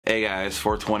Hey guys,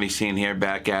 420 Scene here,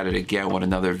 back at it again with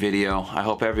another video. I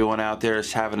hope everyone out there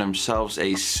is having themselves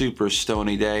a super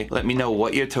stony day. Let me know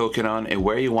what you're toking on and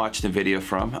where you watched the video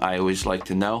from. I always like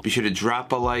to know. Be sure to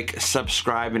drop a like,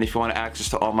 subscribe, and if you want access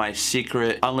to all my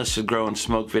secret unlisted grow and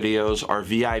smoke videos, our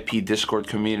VIP Discord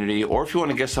community, or if you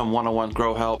want to get some one-on-one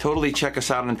grow help, totally check us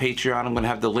out on Patreon. I'm going to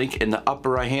have the link in the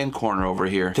upper right hand corner over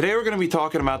here. Today we're going to be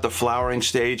talking about the flowering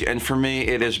stage, and for me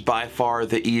it is by far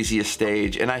the easiest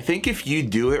stage. And I think if you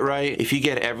do it right, if you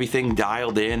get everything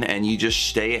dialed in and you just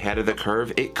stay ahead of the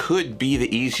curve, it could be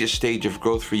the easiest stage of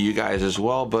growth for you guys as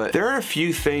well. But there are a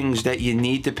few things that you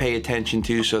need to pay attention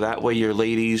to, so that way your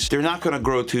ladies, they're not going to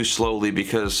grow too slowly,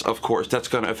 because of course that's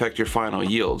going to affect your final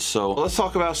yield. So let's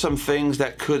talk about some things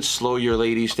that could slow your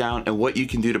ladies down and what you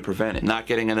can do to prevent it. Not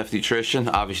getting enough nutrition,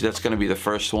 obviously that's going to be the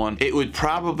first one. It would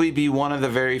probably be one of the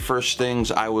very first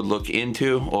things I would look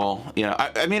into. Well, you know,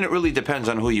 I mean, it really depends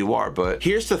on who you are, but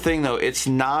here's the thing though, it's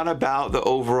not about the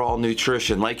overall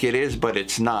nutrition. Like, it is, but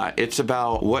it's not. It's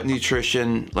about what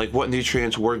nutrition, like what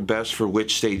nutrients work best for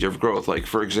which stage of growth. Like,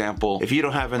 for example, if you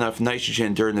don't have enough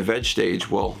nitrogen during the veg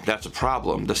stage, well, that's a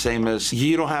problem. The same as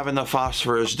you don't have enough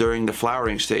phosphorus during the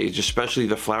flowering stage, especially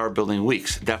the flower building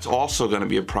weeks. That's also going to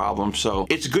be a problem. So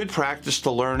it's good practice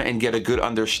to learn and get a good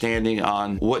understanding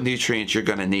on what nutrients you're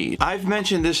going to need. I've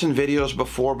mentioned this in videos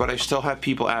before, but I still have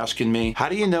people asking me, how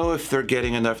do you know if they're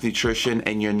getting enough nutrition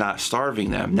and you're not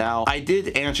starving them? Now, I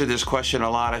did answer this question a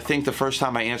lot. I think the first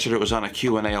time I answered it was on a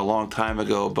Q&A a long time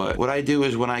ago, but what I do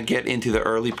is when I get into the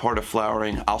early part of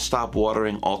flowering, I'll stop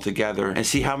watering altogether and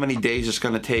see how many days it's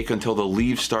going to take until the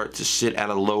leaves start to sit at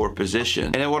a lower position.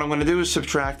 And then what I'm going to do is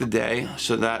subtract the day,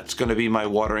 so that's going to be my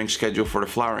watering schedule for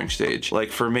the flowering stage. Like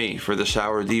for me, for the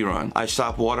sour D run, I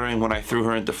stopped watering when I threw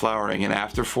her into flowering, and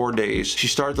after 4 days, she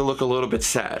started to look a little bit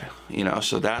sad, you know,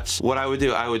 so that's what I would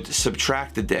do. I would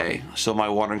subtract the day, so my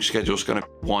watering schedule is going to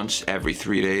be once every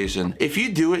 3 days. And if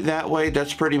you do it that way,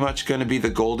 that's pretty much going to be the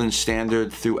golden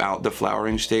standard throughout the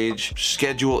flowering stage.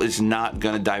 Schedule is not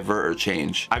going to divert or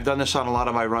change. I've done this on a lot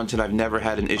of my runs and I've never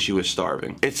had an issue with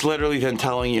starving. It's literally them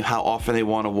telling you how often they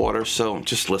want to water, so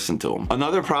just listen to them.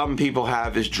 Another problem people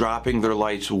have is dropping their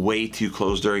lights way too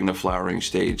close during the flowering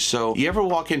stage. So you ever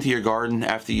walk into your garden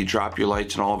after you drop your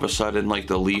lights and all of a sudden, like,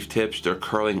 the leaf tips, they're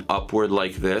curling upward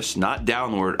like this, not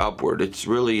downward, upward. It's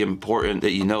really important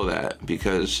that you know that,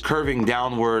 because curving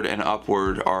downward and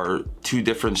upward are two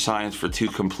different signs for two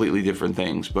completely different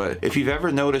things. But if you've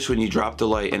ever noticed when you drop the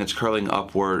light and it's curling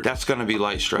upward, that's going to be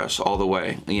light stress all the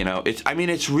way. You know, I mean,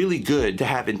 it's really good to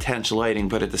have intense lighting,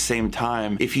 but at the same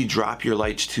time, if you drop your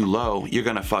lights too low, you're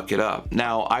going to fuck it up.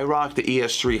 Now, I rock the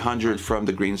ES300 from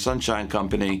the Green Sunshine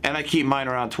Company, and I keep mine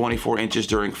around 24 inches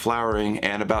during flowering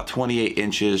and about 28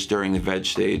 inches during the veg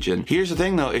stage. And here's the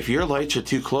thing though, if your lights are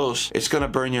too close, it's going to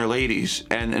burn your ladies,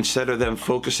 and instead of them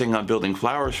focusing on building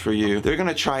flowers for you, they're going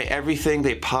to try everything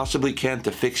they possibly can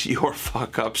to fix your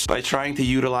fuck ups by trying to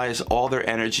utilize all their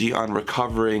energy on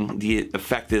recovering the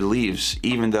affected leaves,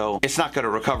 even though it's not going to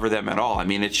recover them at all. I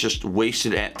mean, it's just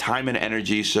wasted time and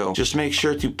energy. So just make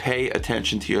sure to pay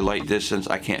attention to your light distance.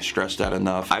 I can't stress that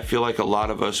enough. I feel like a lot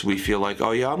of us, we feel like,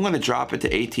 oh yeah, I'm going to drop it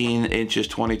to 18 inches,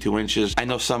 22 inches. I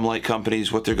know some light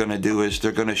companies, what they're going to do is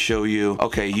they're going to show you,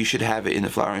 okay, you should have it in the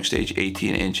flowering stage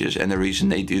 18 inches. And the reason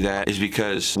they do that is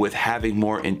because with having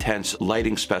more intense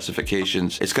lighting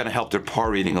specifications, it's going to help their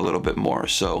par reading a little bit more.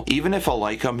 So even if a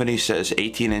light company says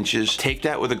 18 inches, take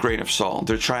that with a grain of salt.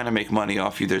 They're trying to make money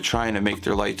off you. They're trying to make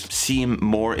their lights seem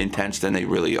more intense than they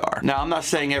really are. Now, I'm not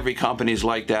saying every company's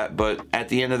like that, but at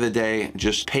the end of the day,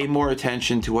 just pay more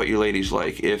attention to what your ladies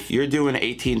like. If you're doing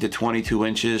 18 to 22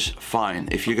 inches, fine.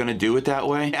 If you're going to do it that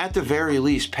way, at the very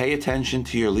least, pay attention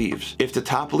to your leaves. If the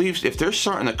top leaves, if they're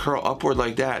starting to curl upward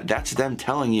like that, that's them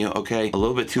telling you, okay, a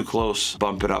little bit too close,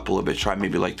 bump it up a little bit, try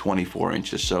maybe like 24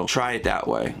 inches. So try it that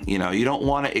way. You know, you don't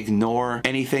want to ignore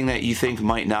anything that you think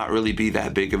might not really be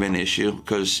that big of an issue,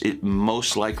 because it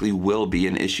most likely will be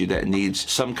an issue that needs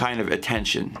some kind of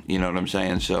attention. You know what I'm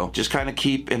saying? So just kind of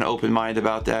keep an open mind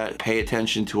about that. Pay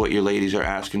attention to what your ladies are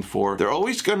asking for. They're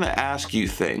always going to ask you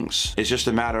things. It's just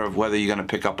a matter of whether you're going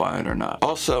to pick up on it or not.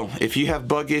 Also, if you have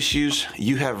bug issues,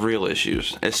 you have real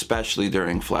issues, especially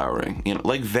during flowering. You know,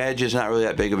 like veg is not really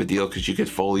that big of a deal because you get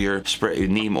foliar, spray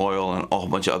neem oil, and a whole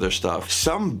bunch of other stuff.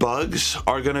 Some bugs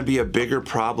are going to be a bigger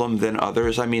problem than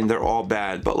others. I mean, they're all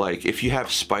bad, but like if you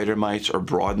have spider mites or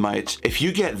broad mites, if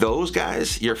you get those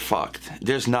guys, you're fucked.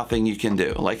 There's nothing you can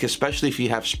do. Like, especially if you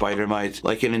have spider mites,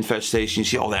 like an infestation, you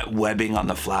see all that webbing on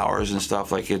the flowers and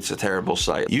stuff, like it's a terrible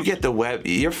sight. You get the web,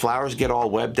 your flowers get all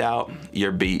webbed out,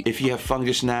 you're beat. If you have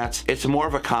fungus gnats, it's more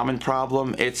of a common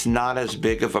problem. It's not as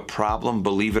big of a problem,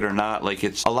 believe it or not. Like,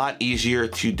 it's a lot easier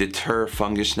to deter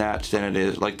fungus gnats than it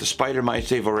is. Like the spider mites,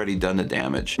 they've already done the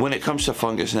damage. When it comes to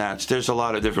fungus gnats, there's a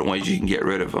lot of different ways you can get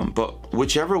rid of them. But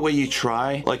whichever way you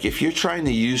try, like if you're trying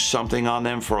to use something on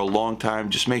them for a long time,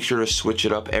 just make sure to switch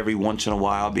it up every once in a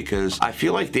while, because I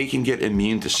feel like they can get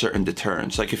immune to certain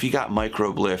deterrents. Like if you got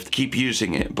microbe lift, keep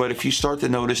using it. But if you start to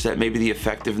notice that maybe the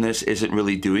effectiveness isn't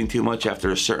really doing too much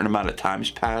after a certain amount of time's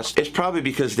passed, it's probably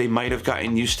because they might have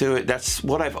gotten used to it. That's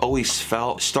what I've always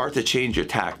felt. Start to change your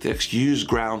tactics. Use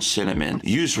ground cinnamon.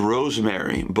 Use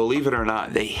rosemary. Believe it or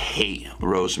not, they hate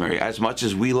rosemary. As much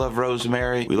as we love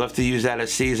rosemary, we love to use that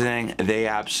as seasoning, they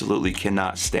absolutely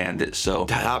cannot stand it. So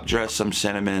top dress some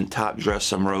cinnamon, top dress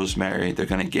some rosemary. They're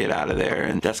gonna get out of there,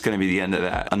 and that's gonna be the end of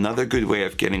that. Another good way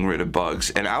of getting rid of bugs,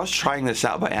 and I was trying this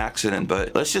out by accident,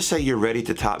 but let's just say you're ready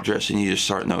to top dress and you just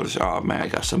start noticing, oh man, I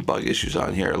got some bug issues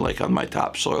on here, like on my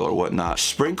topsoil or whatnot.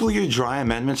 Sprinkle your dry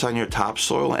amendments on your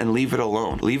topsoil and leave it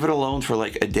alone. Leave it alone for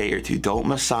like a day or two. Don't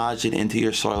massage it into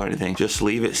your soil or anything. Just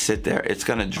leave it sit there. It's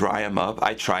gonna dry them up.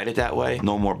 I tried it that way.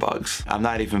 No more bugs. I'm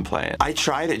not even playing. I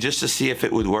tried it just to see if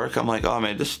it would work. I'm like, oh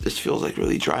man, this feels like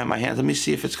really dry in my hands. Let me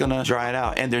see if it's gonna dry it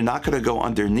out. And they're not gonna go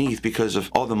underneath because of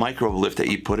all the microbe lift that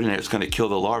you put in it. It's gonna kill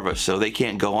the larvae, so they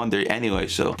can't go under anyway.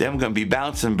 So them gonna be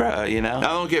bouncing, bro, you know?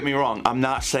 Now don't get me wrong. I'm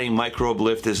not saying microbe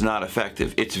lift is not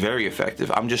effective. It's very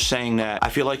effective. I'm just saying that I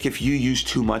feel like if you use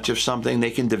too much of something,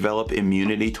 they can develop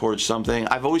immunity towards something.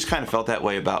 I've always kind of felt that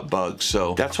way about bugs.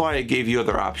 So that's why I gave you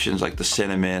other options like the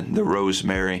cinnamon, the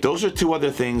rosemary. Those are two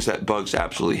other things that bugs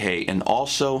absolutely hate. And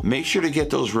also make sure to get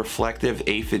those reflective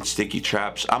aphid sticky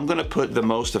traps. I'm gonna put the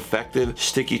most effective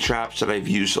sticky traps that I've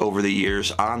used over the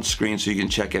years on screen so you can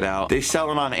check it out. They sell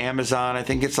them on Amazon. I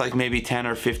think it's like maybe $10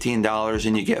 or $15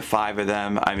 and you get 5 of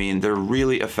them. I mean, they're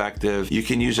really effective. You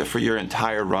can use it for your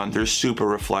entire run. They're super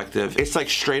reflective. It's like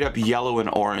straight up yellow and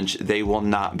orange. They will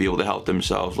not be able to help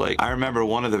themselves. Like I remember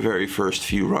one of the very first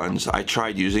few runs, I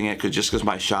tried using it just because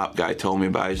my shop guy told me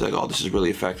about it. He's like, oh, this is really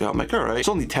effective. I'm like, all right, it's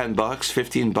only 10 bucks,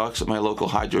 15 bucks at my local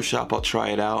hydro shop. I'll try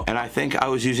it out. And I think I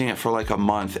was using it for like a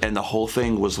month and the whole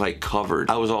thing was like covered.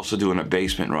 I was also doing a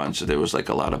basement run, so there was like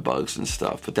a lot of bugs and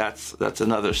stuff, but that's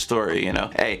another story, you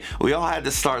know? Hey, we all had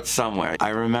to start somewhere. I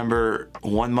remember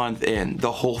 1 month in,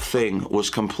 the whole thing was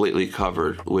completely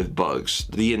covered with bugs.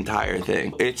 The entire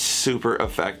thing. It's super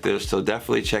effective, so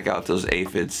definitely check out those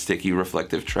aphid sticky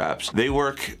reflective traps. They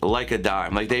work like a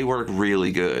dime. Like they work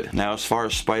really good. Now, as far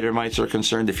as spider mites are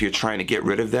concerned, if you're trying to get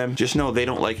rid of them, just know they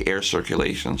don't like air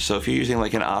circulation. So if you're using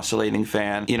like an oscillating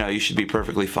fan, you know, you should be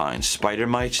perfectly fine. Spider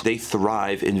mites, they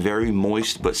thrive in very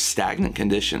moist but stagnant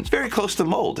conditions. Very close to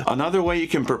mold. Another way you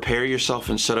can prepare yourself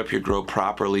and set up your grow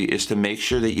properly is to make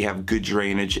sure that you have good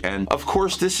drainage. And of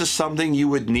course, this is something you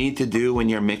would need to do when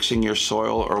you're mixing your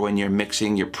soil or when you're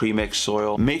mixing your pre-mixed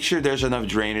soil. Make sure there's enough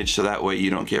drainage so that way you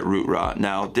don't get root rot.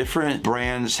 Now, different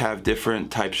brands have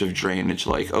different types of drainage.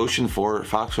 Like Ocean Forest,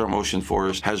 Fox Farm Ocean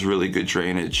Forest has really good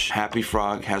drainage. Happy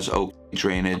Frog has oak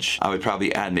drainage. I would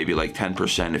probably add maybe like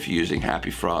 10% if you're using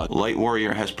Happy Frog. Light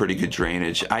Warrior has pretty good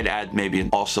drainage. I'd add maybe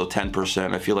also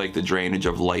 10%. I feel like the drainage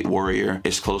of Light Warrior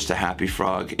is close to Happy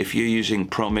Frog. If you're using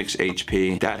ProMix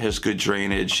HP, that has good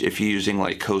drainage. If you're using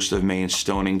like Coast of Maine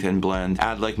Stonington blend,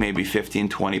 add like maybe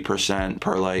 15-20%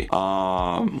 perlite.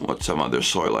 What's some other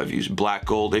soil I've used? Black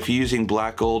Gold. If you're using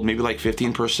Black Gold, maybe like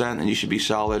 15% and you should be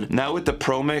solid. Now with the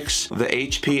ProMix, the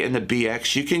HP and the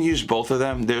BX, you can use both of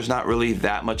them. There's not really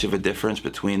that much of a difference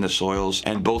between the soils,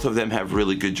 and both of them have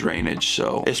really good drainage.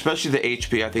 So especially the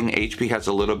HP, I think HP has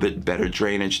a little bit better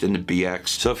drainage than the BX.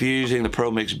 So if you're using the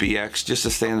ProMix BX, just to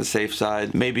stay on the safe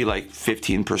side, maybe like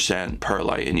 15%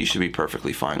 perlite and you should be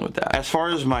perfectly fine with that. As far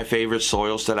as my favorite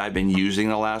soils that I've been using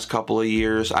the last couple of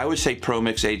years, I would say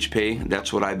ProMix HP.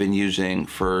 That's what I've been using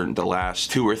for the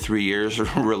last 2 or 3 years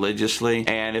religiously.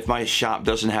 And if my shop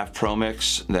doesn't have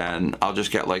ProMix, then I'll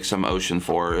just get like some Ocean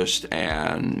Forest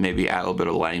and maybe add a little bit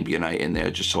of Langbionite in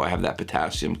there just so I have that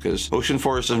potassium, because Ocean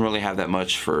Forest doesn't really have that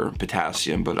much for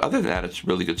potassium, but other than that, it's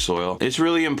really good soil. It's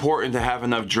really important to have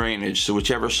enough drainage, so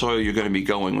whichever soil you're going to be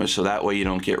going with, so that way you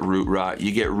don't get root rot.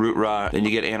 You get root rot, then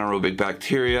you get anaerobic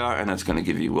bacteria, and that's going to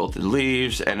give you wilted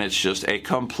leaves, and it's just a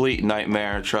complete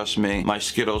nightmare. Trust me, my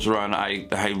Skittles run, I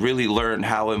really learned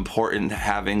how important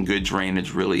having good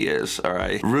drainage really is. All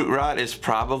right, root rot is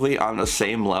probably on the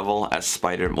same level as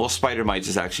spider mites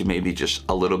is actually maybe just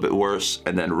a little bit worse,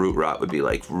 and then root rot would be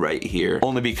like right here,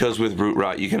 only because with root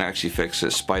rot you can actually fix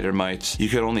it. Spider mites, you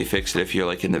can only fix it if you're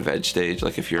like in the veg stage,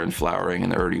 like if you're in flowering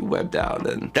and they're already webbed out.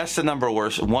 And that's the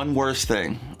one worst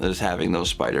thing rot as having those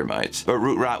spider mites. But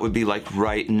root rot would be like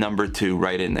right number 2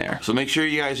 right in there. So make sure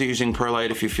you guys are using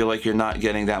perlite if you feel like you're not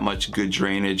getting that much good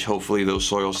drainage. Hopefully those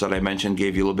soils that I mentioned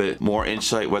gave you a little bit more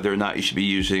insight whether or not you should be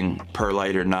using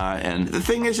perlite or not. And the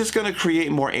thing is, it's going to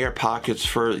create more air pockets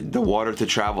for the water to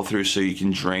travel through so you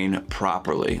can drain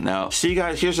properly. Now, see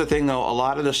guys, here's the thing though, a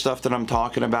lot of the stuff that I'm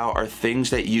talking about are things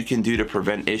that you can do to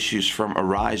prevent issues from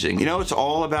arising. You know, it's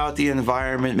all about the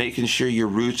environment, making sure your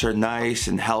roots are nice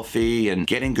and healthy and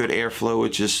getting good airflow,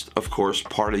 which is of course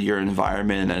part of your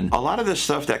environment. And a lot of the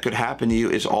stuff that could happen to you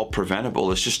is all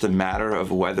preventable. It's just a matter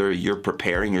of whether you're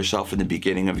preparing yourself in the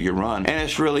beginning of your run. And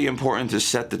it's really important to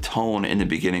set the tone in the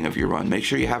beginning of your run. Make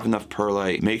sure you have enough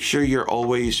perlite. Make sure you're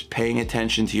always paying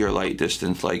attention to your light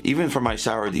distance, like even for my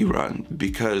sour D run,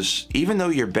 because even though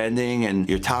you're bending and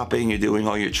you're topping, you're doing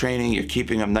all your training, you're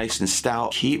keeping them nice and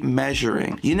stout, keep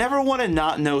measuring. You never want to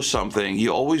not know something.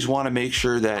 You always want to make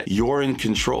sure that you're in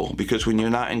control, because when you're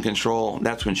not in control,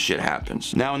 that's when shit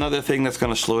happens. Now, another thing that's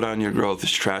going to slow down your growth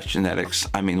is trash genetics.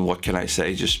 I mean, what can I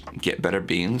say? Just get better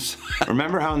beans.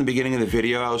 Remember how in the beginning of the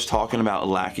video I was talking about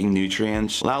lacking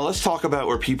nutrients? Now let's talk about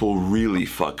where people really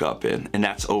fuck up in, and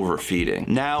that's overfeeding.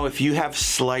 Now, if you have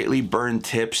slightly burned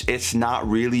tips, it's not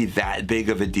really that big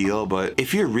of a deal, but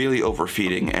if you're really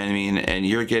overfeeding, I mean, and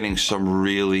you're getting some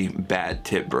really bad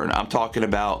tip burn, I'm talking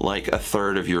about like a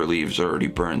third of your leaves are already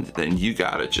burned, then you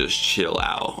gotta just chill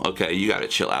out, okay? You gotta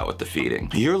chill out with the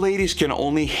feeding. Your ladies can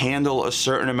only handle a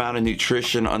certain amount of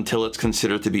nutrition until it's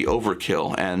considered to be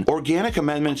overkill, and organic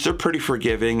amendments, they're pretty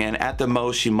forgiving, and at the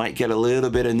most you might get a little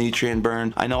bit of nutrient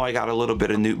burn. I know I got a little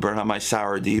bit of nut burn on my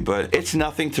sour D, but it's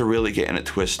nothing to really get in a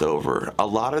twist over. A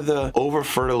lot of the over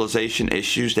fertilization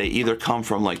issues, they either come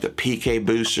from like the PK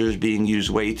boosters being used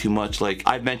way too much, like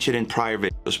I've mentioned in prior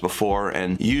videos before,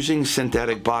 and using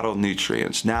synthetic bottled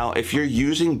nutrients. Now, if you're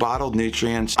using bottled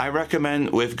nutrients, I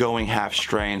recommend with going half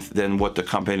strength than what the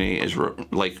company is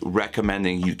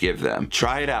recommending you give them.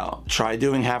 Try it out. Try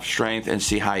doing half strength and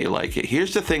see how you like it.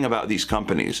 Here's the thing about these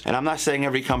companies, and I'm not saying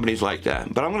every company's like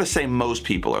that, but I'm going to say most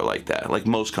people are like that. Like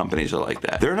most companies are like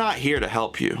that. They're not here to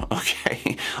help you,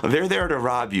 okay? They're there to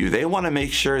rob you. They want to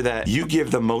make sure that you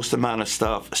give the most amount of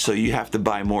stuff, so you have to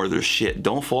buy more of their shit.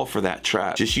 Don't fall for that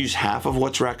trap. Just use half of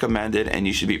what's recommended and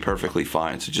you should be perfectly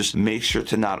fine. So just make sure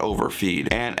to not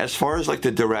overfeed. And as far as like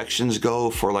the directions go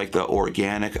for like the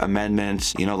organic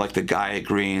amendments, you know, like the Gaia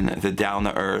Green, the Down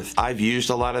to Earth, I've used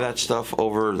a lot of that stuff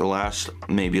over the last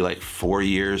maybe like 4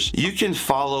 years. You can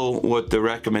follow what the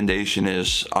recommendation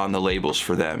is on the labels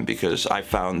for them, because I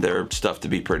found their stuff to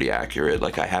be pretty accurate.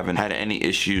 Like I haven't had any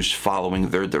issues following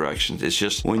their directions. It's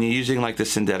just when you're using like the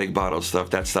synthetic bottled stuff,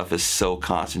 that stuff is so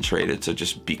concentrated, so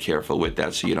just be careful with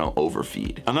that so you don't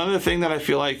overfeed. Another thing that I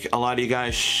feel like a lot of you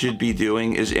guys should be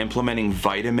doing is implementing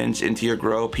vitamins into your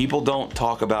grow. People don't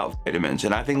talk about vitamins,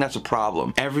 and I think that's a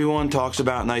problem. Everyone talks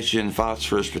about nitrogen,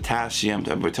 phosphorus, potassium,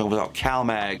 and we're talking about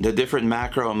CalMag, the different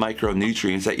macro and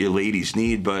micronutrients that your ladies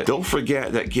need, but don't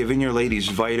forget that giving your ladies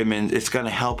vitamins, it's going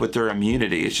to help with their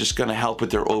immunity. It's just going to help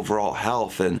with their overall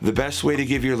health. And the best way to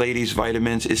give your ladies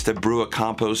vitamins is to brew a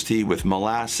compost tea with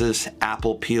molasses,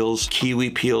 apple peels, kiwi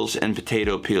peels, and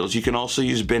potato peels. You can also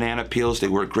use banana peels. They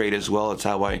work great as well. It's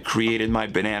how I created my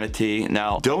banana tea.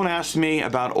 Now, don't ask me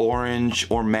about orange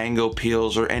or mango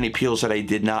peels or any peels that I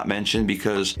did not mention,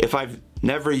 because if I've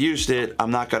never used it,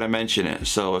 I'm not going to mention it.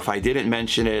 So if I didn't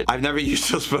mention it, I've never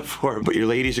used those before, but your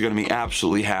ladies are going to be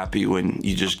absolutely happy when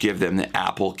you just give them the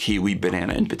apple, kiwi,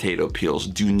 banana, and potato peels.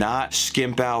 Do not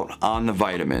skimp out on the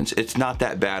vitamins. It's not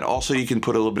that bad. Also, you can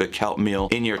put a little bit of kelp meal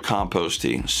in your compost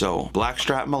tea. So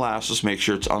blackstrap molasses, make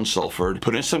sure it's unsulfured.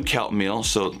 Put in some kelp meal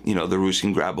so, you know, the roots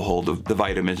can grab a hold of the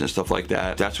vitamins and stuff like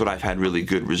that. That's what I've had really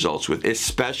good results with,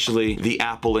 especially the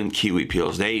apple and kiwi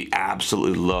peels. They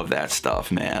absolutely love that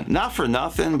stuff, man. Not for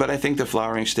nothing, but I think the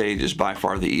flowering stage is by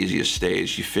far the easiest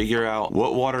stage. You figure out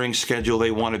what watering schedule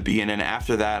they want to be in, and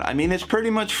after that, I mean, it's pretty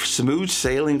much smooth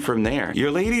sailing from there.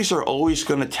 Your ladies are always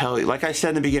going to tell you, like I said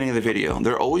in the beginning of the video,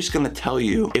 they're always going to tell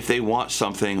you if they want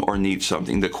something or need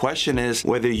something. The question is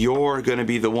whether you're going to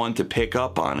be the one to pick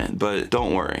up on it. But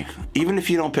don't worry, even if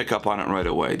you don't pick up on it right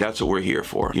away, that's what we're here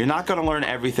for. You're not going to learn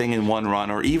everything in one run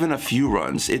or even a few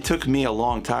runs. It took me a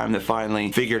long time to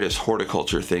finally figure this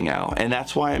horticulture thing out, and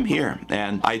that's why I'm here.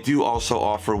 And I do also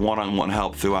offer one-on-one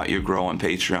help throughout your grow on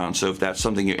Patreon. So if that's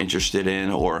something you're interested in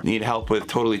or need help with,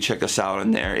 totally check us out in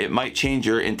there. It might change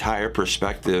your entire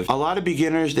perspective. A lot of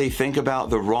beginners, they think about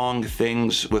the wrong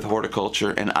things with horticulture,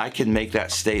 and I can make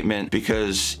that statement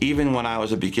because even when I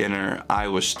was a beginner, I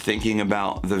was thinking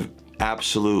about the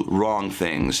absolute wrong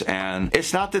things. And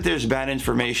it's not that there's bad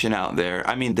information out there.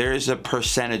 I mean, there is a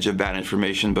percentage of bad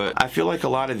information, but I feel like a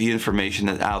lot of the information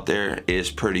that's out there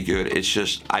is pretty good. It's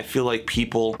just, I feel like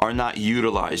people are not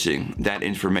utilizing that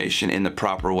information in the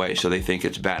proper way, so they think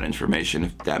it's bad information,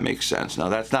 if that makes sense. Now,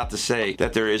 that's not to say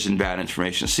that there isn't bad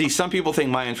information. See, some people think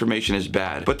my information is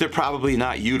bad, but they're probably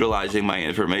not utilizing my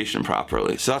information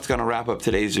properly. So that's gonna wrap up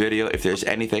today's video. If there's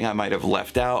anything I might have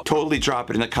left out, totally drop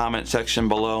it in the comment section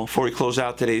below. Before we close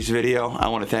out today's video, I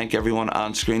want to thank everyone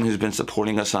on screen who's been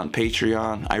supporting us on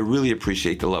Patreon. I really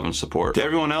appreciate the love and support. To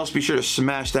everyone else, be sure to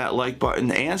smash that like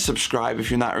button and subscribe if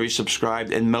you're not already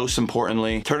subscribed, and most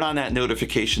importantly, turn on that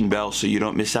notification bell so you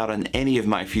don't miss out on any of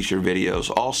my future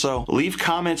videos. Also, leave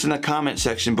comments in the comment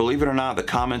section. Believe it or not, the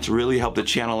comments really help the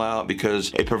channel out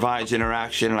because it provides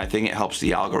interaction, and I think it helps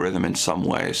the algorithm in some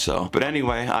way. So, but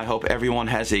anyway, I hope everyone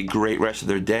has a great rest of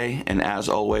their day, and as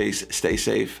always, stay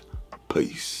safe.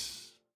 Peace.